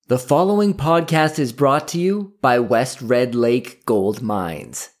The following podcast is brought to you by West Red Lake Gold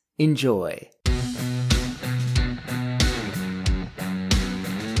Mines. Enjoy.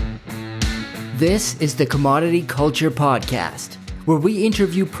 This is the Commodity Culture Podcast, where we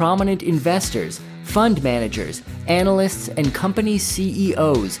interview prominent investors, fund managers, analysts, and company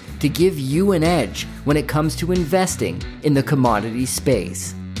CEOs to give you an edge when it comes to investing in the commodity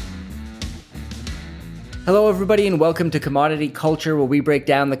space. Hello, everybody, and welcome to Commodity Culture, where we break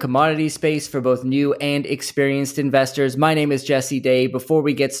down the commodity space for both new and experienced investors. My name is Jesse Day. Before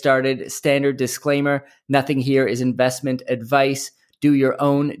we get started, standard disclaimer, nothing here is investment advice. Do your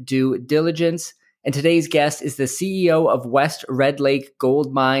own due diligence. And today's guest is the CEO of West Red Lake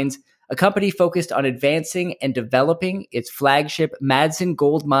Gold Mines, a company focused on advancing and developing its flagship Madsen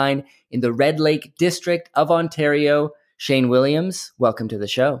Gold Mine in the Red Lake District of Ontario. Shane Williams, welcome to the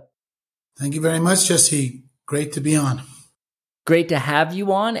show. Thank you very much, Jesse. Great to be on. Great to have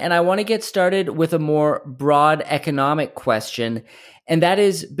you on. And I want to get started with a more broad economic question. And that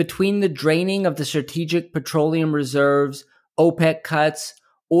is, between the draining of the strategic petroleum reserves, OPEC cuts,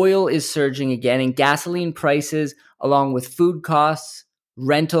 oil is surging again, and gasoline prices, along with food costs,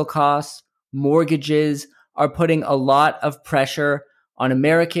 rental costs, mortgages, are putting a lot of pressure on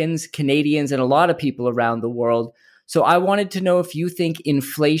Americans, Canadians, and a lot of people around the world. So I wanted to know if you think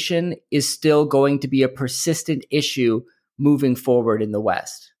inflation is still going to be a persistent issue moving forward in the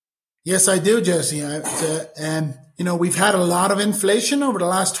West. Yes, I do, Jesse. We've had a lot of inflation over the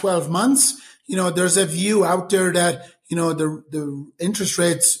last 12 months. There's a view out there that, the interest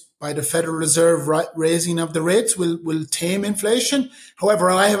rates by the Federal Reserve raising of the rates will tame inflation. However,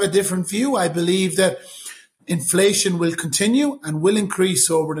 I have a different view. I believe that inflation will continue and will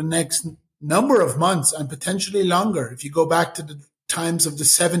increase over the next number of months and potentially longer. If you go back to the times of the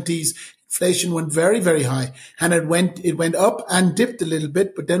 70s, inflation went very, very high, and it went up and dipped a little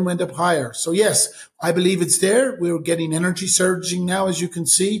bit, but then went up higher. So yes, I believe it's there. We're getting energy surging now, as you can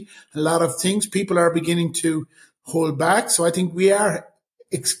see. A lot of things, people are beginning to hold back. So I think we have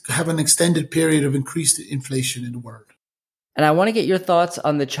an extended period of increased inflation in the world. And I want to get your thoughts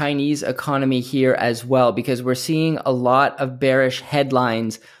on the Chinese economy here as well, because we're seeing a lot of bearish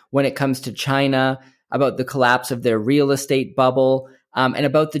headlines when it comes to China, about the collapse of their real estate bubble, and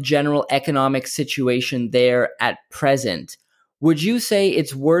about the general economic situation there at present. Would you say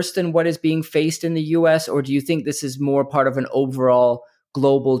it's worse than what is being faced in the US, or do you think this is more part of an overall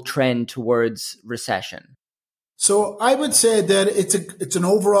global trend towards recession? So I would say that it's an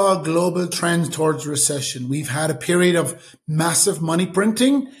overall global trend towards recession. We've had a period of massive money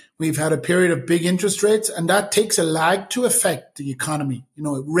printing. We've had a period of big interest rates, and that takes a lag to affect the economy.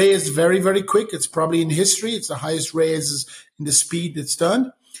 It raised very, very quick. It's probably in history. It's the highest raises in the speed that's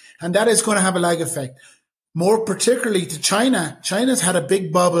done. And that is going to have a lag effect. More particularly to China. China's had a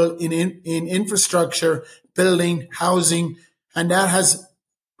big bubble in infrastructure, building, housing, and that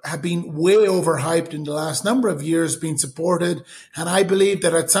have been way overhyped in the last number of years, being supported. And I believe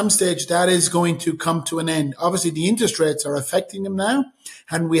that at some stage that is going to come to an end. Obviously, the interest rates are affecting them now.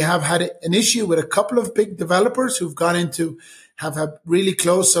 And we have had an issue with a couple of big developers who've have had really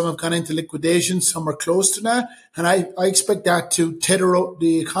close. Some have gone into liquidation. Some are close to that. And I expect that to tether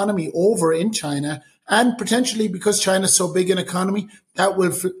the economy over in China. And potentially, because China's so big an economy, that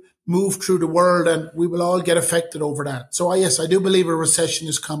will move through the world, and we will all get affected over that. So yes, I do believe a recession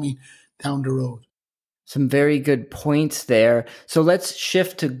is coming down the road. Some very good points there. So let's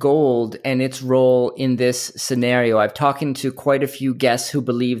shift to gold and its role in this scenario. I've talked to quite a few guests who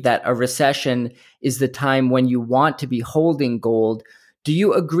believe that a recession is the time when you want to be holding gold. Do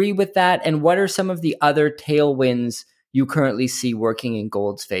you agree with that? And what are some of the other tailwinds you currently see working in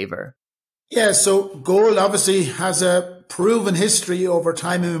gold's favor? Yeah, so gold obviously has a proven history over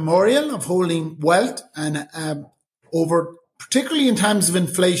time immemorial of holding wealth, and particularly in times of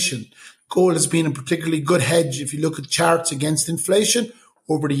inflation, gold has been a particularly good hedge if you look at charts against inflation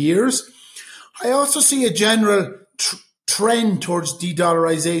over the years. I also see a general trend towards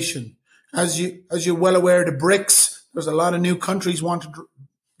de-dollarization. As you're well aware, the BRICS, there's a lot of new countries want to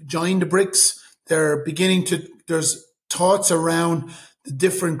join the BRICS. There's thoughts around the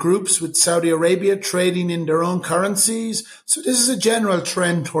different groups with Saudi Arabia trading in their own currencies. So this is a general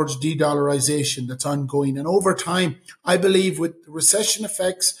trend towards de-dollarization that's ongoing. And over time, I believe with the recession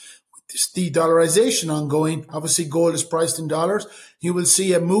effects, with this de-dollarization ongoing, obviously gold is priced in dollars, you will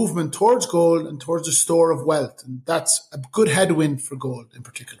see a movement towards gold and towards a store of wealth. And that's a good headwind for gold in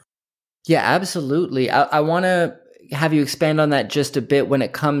particular. Yeah, absolutely. I want to have you expand on that just a bit when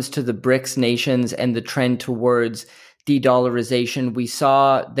it comes to the BRICS nations and the trend towards de-dollarization. We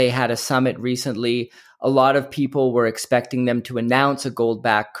saw they had a summit recently a lot of people were expecting them to announce a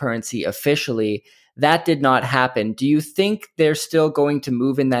gold-backed currency officially. That did not happen. Do you think they're still going to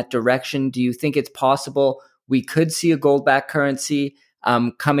move in that direction? Do you think it's possible we could see a gold-backed currency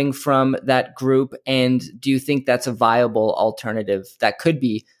coming from that group? And do you think that's a viable alternative? That could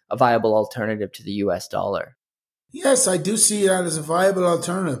be a viable alternative to the US dollar? Yes, I do see that as a viable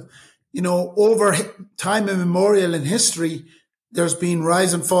alternative. Over time immemorial in history, there's been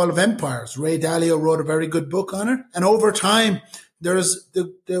rise and fall of empires. Ray Dalio wrote a very good book on it. And over time, there's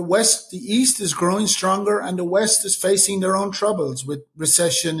the West, the East is growing stronger and the West is facing their own troubles with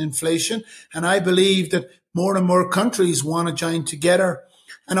recession, inflation. And I believe that more and more countries want to join together.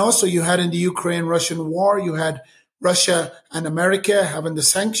 And also you had in the Ukraine-Russian war, you had Russia and America having the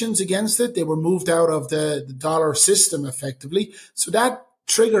sanctions against it. They were moved out of the dollar system effectively. So that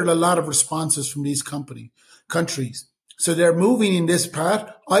triggered a lot of responses from these countries. So they're moving in this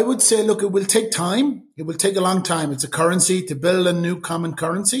path. I would say, look, it will take time. It will take a long time. It's a currency to build a new common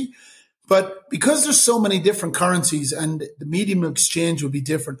currency. But because there's so many different currencies and the medium of exchange will be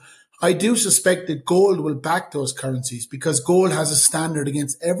different, I do suspect that gold will back those currencies because gold has a standard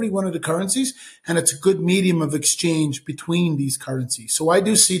against every one of the currencies and it's a good medium of exchange between these currencies. So I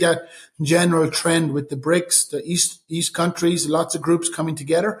do see that general trend with the BRICS, the East countries, lots of groups coming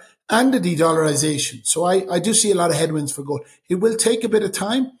together and the de-dollarization. So I do see a lot of headwinds for gold. It will take a bit of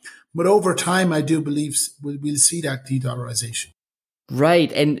time, but over time, I do believe we'll see that de-dollarization.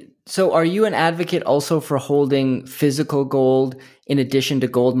 Right. And so are you an advocate also for holding physical gold in addition to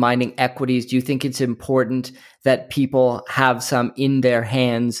gold mining equities? Do you think it's important that people have some in their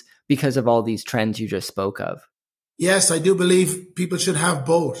hands because of all these trends you just spoke of? Yes, I do believe people should have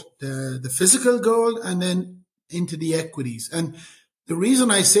both, the physical gold and then into the equities. And the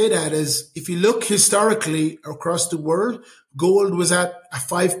reason I say that is if you look historically across the world, gold was at a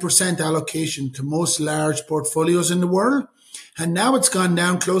 5% allocation to most large portfolios in the world. And now it's gone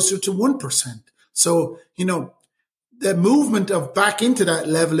down closer to 1%. So, the movement of back into that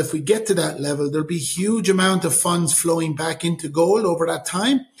level, if we get to that level, there'll be huge amount of funds flowing back into gold over that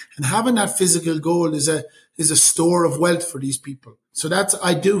time. And having that physical gold is a store of wealth for these people. So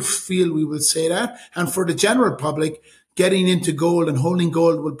I do feel we will say that. And for the general public, getting into gold and holding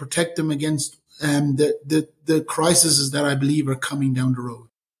gold will protect them against the crises that I believe are coming down the road.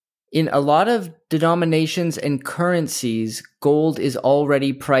 In a lot of denominations and currencies, gold is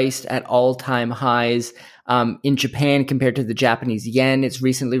already priced at all-time highs. In Japan, compared to the Japanese yen, it's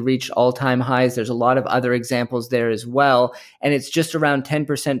recently reached all-time highs. There's a lot of other examples there as well. And it's just around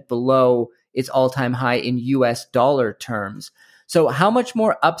 10% below its all-time high in US dollar terms. So how much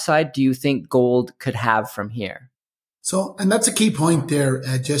more upside do you think gold could have from here? So, and that's a key point there,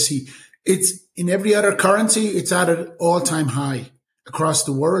 Jesse. It's in every other currency, it's at an all-time high across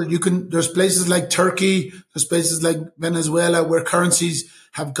the world. There's places like Turkey, there's places like Venezuela where currencies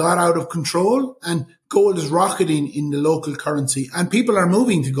have got out of control and gold is rocketing in the local currency and people are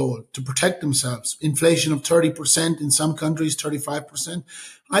moving to gold to protect themselves. Inflation of 30% in some countries, 35%.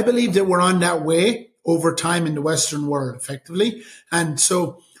 I believe that we're on that way over time in the Western world effectively. And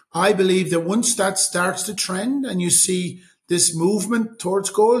so I believe that once that starts to trend and you see this movement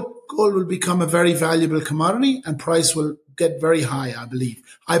towards gold will become a very valuable commodity and price will get very high, I believe.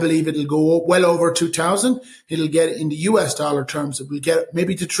 I believe it'll go well over 2,000. It'll get in the US dollar terms, it will get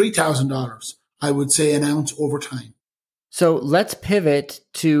maybe to $3,000, I would say, an ounce over time. So let's pivot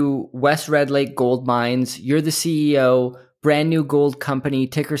to West Red Lake Gold Mines. You're the CEO, brand new gold company,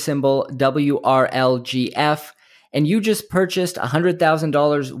 ticker symbol WRLGF, and you just purchased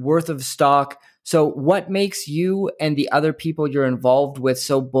 $100,000 worth of stock. So what makes you and the other people you're involved with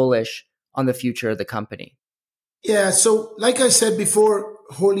so bullish on the future of the company? Yeah, so like I said before,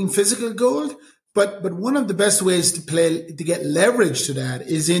 holding physical gold, but one of the best ways to get leverage to that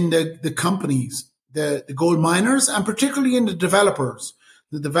is in the companies, the gold miners, and particularly in the developers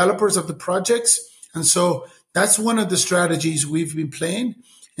of the projects. And so that's one of the strategies we've been playing.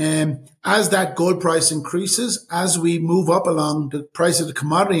 And as that gold price increases, as we move up along, the price of the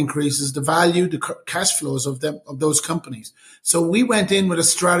commodity increases, the value, the cash flows of those companies. So we went in with a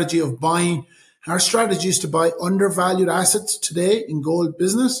strategy of buying. Our strategy is to buy undervalued assets today in gold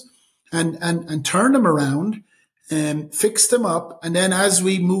business and turn them around and fix them up. And then as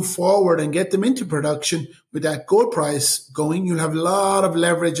we move forward and get them into production with that gold price going, you'll have a lot of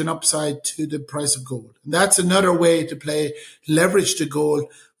leverage and upside to the price of gold. And that's another way to play leverage to gold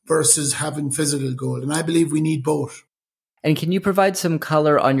versus having physical gold. And I believe we need both. And can you provide some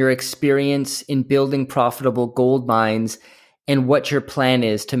color on your experience in building profitable gold mines and what your plan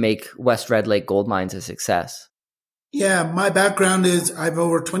is to make West Red Lake Gold Mines a success? Yeah, my background is I've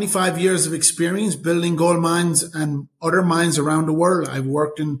over 25 years of experience building gold mines and other mines around the world. I've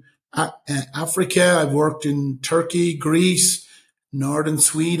worked in Africa, I've worked in Turkey, Greece, northern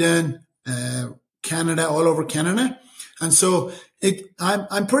Sweden, Canada, all over Canada. And so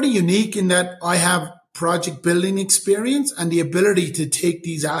I'm pretty unique in that I have project building experience and the ability to take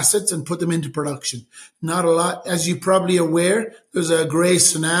these assets and put them into production. Not a lot, as you're probably aware, there's a gray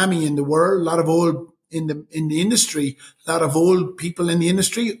tsunami in the world, a lot of old in the industry, a lot of old people in the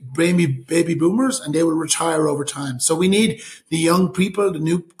industry, baby boomers, and they will retire over time. So we need the young people, the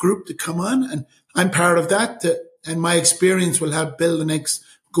new group to come on, and I'm part of that. And my experience will help build the next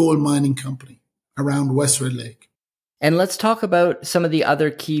gold mining company around West Red Lake. And let's talk about some of the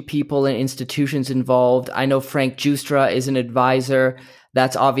other key people and institutions involved. I know Frank Giustra is an advisor.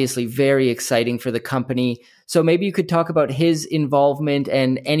 That's obviously very exciting for the company. So maybe you could talk about his involvement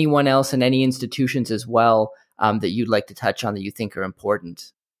and anyone else and any institutions as well that you'd like to touch on that you think are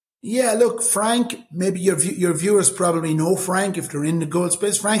important. Yeah, look, Frank, maybe your viewers probably know Frank if they're in the gold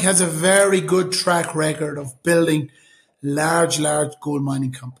space. Frank has a very good track record of building large gold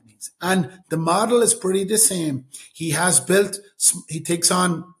mining companies. And the model is pretty the same. He takes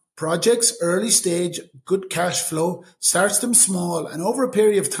on projects, early stage, good cash flow, starts them small, and over a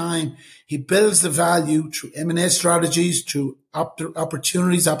period of time, he builds the value through M&A strategies, through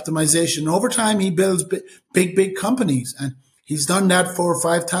opportunities, optimization. Over time, he builds big companies, and he's done that 4 or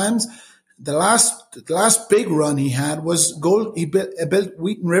 5 times. The last big run he had was gold. He built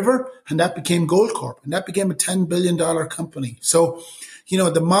Wheaton River, and that became Goldcorp, and that became a $10 billion company. So,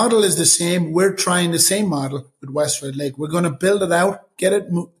 the model is the same. We're trying the same model with West Red Lake. We're going to build it out, get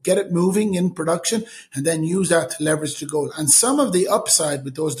it moving in production, and then use that to leverage the gold. And some of the upside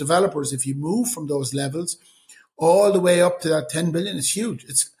with those developers, if you move from those levels all the way up to that 10 billion, is huge.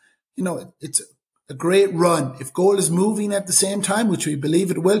 It's a great run. If gold is moving at the same time, which we believe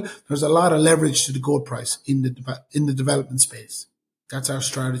it will, there's a lot of leverage to the gold price in the development space. That's our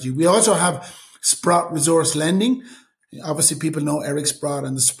strategy. We also have Sprott Resource Lending. Obviously, people know Eric Sprott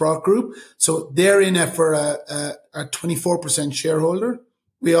and the Sprott Group. So they're in it for a 24% shareholder.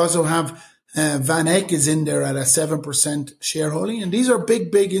 We also have Van Eck is in there at a 7% shareholding. And these are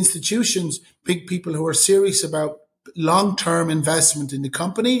big institutions, big people who are serious about long-term investment in the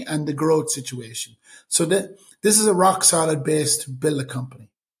company and the growth situation. So this is a rock solid base to build a company.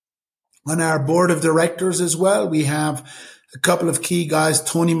 On our board of directors as well, we have a couple of key guys,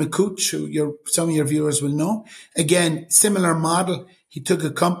 Tony McCooch, who some of your viewers will know. Again, similar model. He took a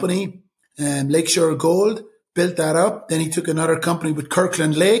company, Lakeshore Gold, built that up. Then he took another company with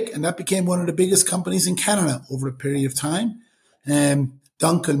Kirkland Lake, and that became one of the biggest companies in Canada over a period of time.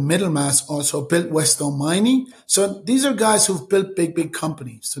 Duncan Middlemass also built Wesdome Mining. So these are guys who've built big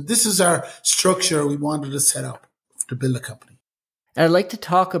companies. So this is our structure we wanted to set up to build a company. I'd like to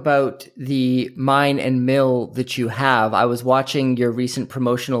talk about the mine and mill that you have. I was watching your recent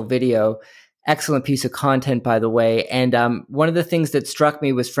promotional video. Excellent piece of content, by the way. And one of the things that struck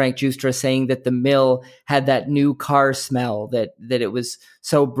me was Frank Giustra saying that the mill had that new car smell, that it was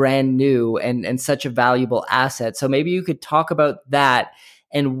so brand new and such a valuable asset. So maybe you could talk about that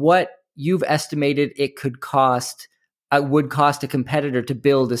and what you've estimated it would cost a competitor to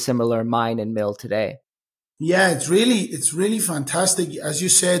build a similar mine and mill today. Yeah, it's really fantastic. As you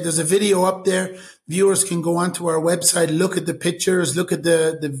said, there's a video up there. Viewers can go onto our website, look at the pictures, look at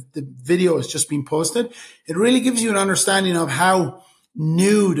the video that's just been posted. It really gives you an understanding of how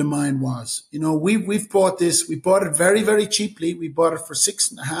new the mine was. We've bought this. We bought it very, very cheaply. We bought it for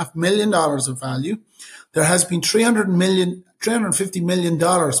 $6.5 million of value. There has been $350 million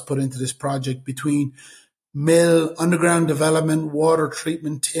put into this project between mill, underground development, water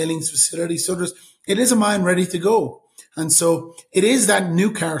treatment, tailings facility. So it is a mine ready to go. And so it is that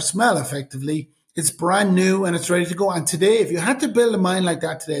new car smell effectively. It's brand new and it's ready to go. And today, if you had to build a mine like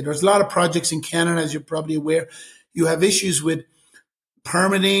that today, there's a lot of projects in Canada, as you're probably aware. You have issues with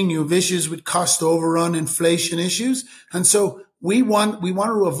permitting, you have issues with cost overrun, inflation issues. And so we want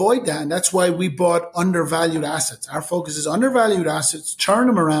to avoid that. And that's why we bought undervalued assets. Our focus is undervalued assets, turn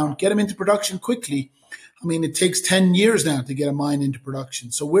them around, get them into production quickly. I mean, it takes 10 years now to get a mine into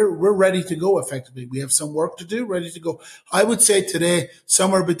production. So we're ready to go effectively. We have some work to do, ready to go. I would say today,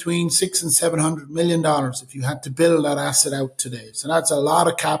 somewhere between $600 and $700 million if you had to build that asset out today. So that's a lot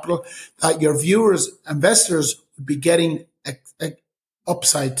of capital that your viewers, investors would be getting a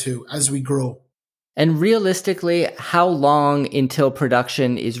upside to as we grow. And realistically, how long until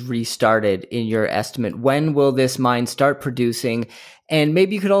production is restarted in your estimate? When will this mine start producing? And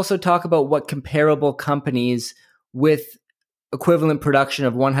maybe you could also talk about what comparable companies with equivalent production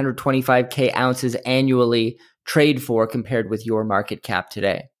of 125K ounces annually trade for compared with your market cap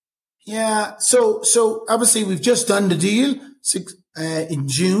today? Yeah. So obviously we've just done the deal in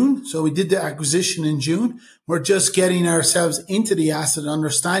June. So we did the acquisition in June. We're just getting ourselves into the asset,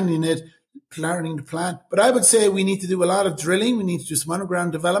 understanding it, planning the plan. But I would say we need to do a lot of drilling. We need to do some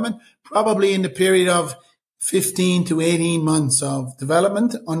underground development, probably in the period of 15 to 18 months of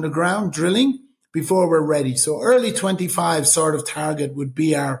development, underground drilling before we're ready. So early 25 sort of target would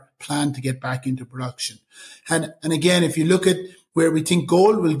be our plan to get back into production. And again, if you look at where we think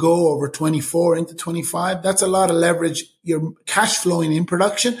gold will go over 24 into 25, that's a lot of leverage. You're cash flowing in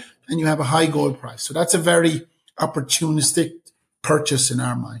production and you have a high gold price. So that's a very opportunistic purchase in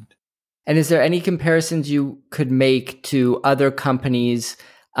our mind. And is there any comparisons you could make to other companies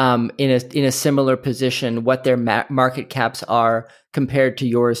in a similar position, what their market caps are compared to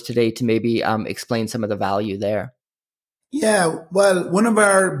yours today, to maybe explain some of the value there? Yeah, well, one of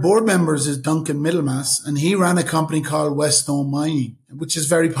our board members is Duncan Middlemass, and he ran a company called Wesdome Mining, which is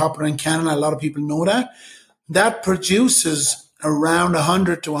very popular in Canada. A lot of people know that. That produces around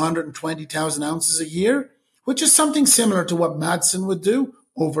 100 to 120,000 ounces a year, which is something similar to what Madsen would do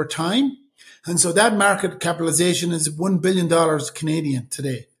over time. And so that market capitalization is $1 billion Canadian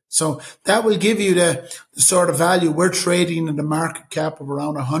today. So that will give you the sort of value. We're trading at a market cap of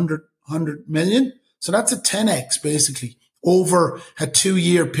around 100 million. So that's a 10x basically over a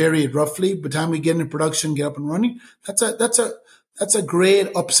 2-year period, roughly. By the time we get into production, get up and running, that's a great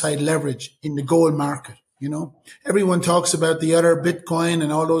upside leverage in the gold market. You know, everyone talks about the other Bitcoin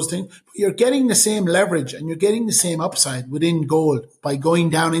and all those things, but you're getting the same leverage and you're getting the same upside within gold by going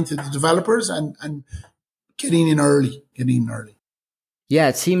down into the developers and getting in early. Yeah,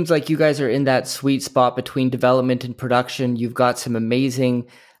 it seems like you guys are in that sweet spot between development and production. You've got some an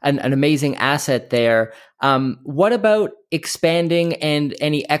amazing asset there. What about expanding and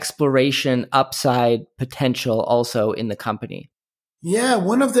any exploration upside potential also in the company? Yeah,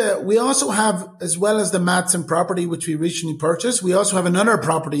 we also have, as well as the Madsen property, which we recently purchased, we also have another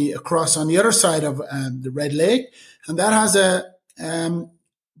property across on the other side of the Red Lake. And that has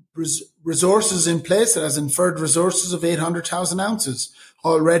resources in place. It has inferred resources of 800,000 ounces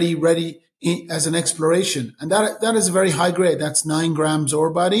already ready as an exploration. And that is a very high grade. That's 9 grams ore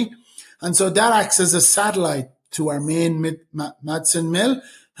body. And so that acts as a satellite to our main Madsen mill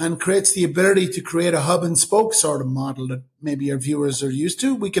and creates the ability to create a hub and spoke sort of model that maybe our viewers are used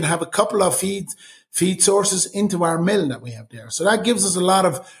to. We can have a couple of feed sources into our mill that we have there. So that gives us a lot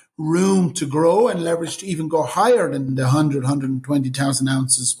of room to grow and leverage to even go higher than the 120,000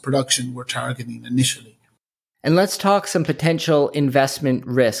 ounces production we're targeting initially. And let's talk some potential investment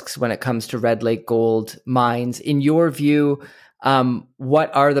risks when it comes to Red Lake Gold mines. In your view, what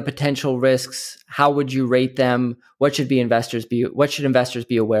are the potential risks? How would you rate them? What should investors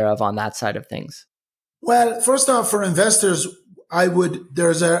be aware of on that side of things? Well, first off, for investors,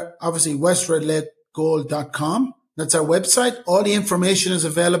 there's obviously westredlakegold.com. That's our website. All the information is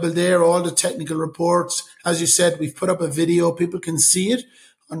available there, all the technical reports. As you said, we've put up a video. People can see it,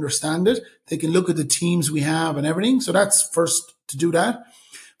 understand it. They can look at the teams we have and everything. So that's first to do that.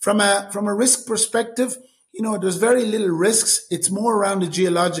 From a risk perspective, you know, there's very little risks. It's more around the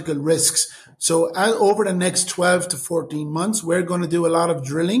geological risks. So over the next 12 to 14 months, we're going to do a lot of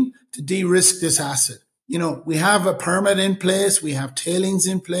drilling to de-risk this asset. You know, we have a permit in place. We have tailings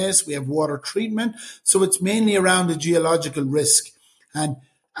in place. We have water treatment. So it's mainly around the geological risk. And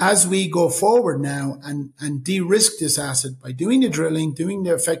as we go forward now and de-risk this asset by doing the drilling, doing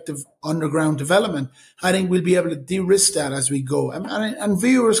the effective underground development, I think we'll be able to de-risk that as we go. And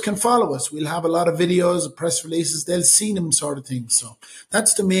viewers can follow us. We'll have a lot of videos, press releases. They'll see them sort of things. So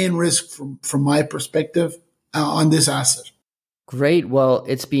that's the main risk from my perspective on this asset. Great. Well,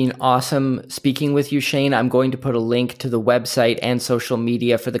 it's been awesome speaking with you, Shane. I'm going to put a link to the website and social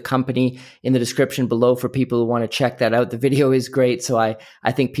media for the company in the description below for people who want to check that out. The video is great, so I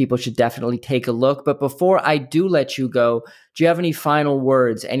think people should definitely take a look. But before I do let you go, do you have any final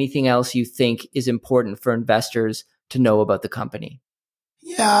words, anything else you think is important for investors to know about the company?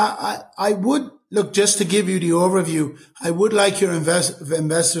 Yeah, I would, look, just to give you the overview, I would like your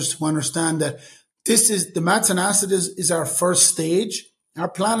investors to understand that the Madsen asset is our first stage. Our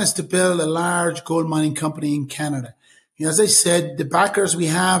plan is to build a large gold mining company in Canada. As I said, the backers we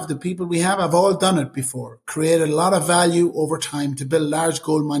have, the people we have all done it before, created a lot of value over time to build large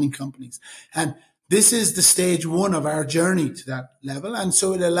gold mining companies. And this is the stage one of our journey to that level. And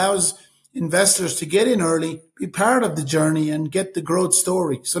so it allows investors to get in early, be part of the journey and get the growth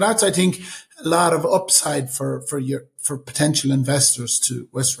story. So that's, I think, a lot of upside for potential investors to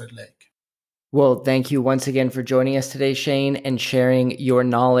West Red Lake. Well, thank you once again for joining us today, Shane, and sharing your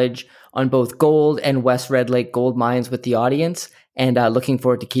knowledge on both gold and West Red Lake gold mines with the audience, and looking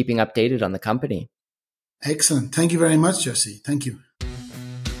forward to keeping updated on the company. Excellent. Thank you very much, Jesse. Thank you.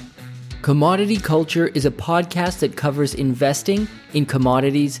 Commodity Culture is a podcast that covers investing in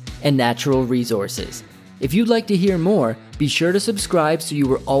commodities and natural resources. If you'd like to hear more, be sure to subscribe so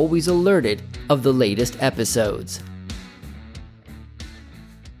you are always alerted of the latest episodes.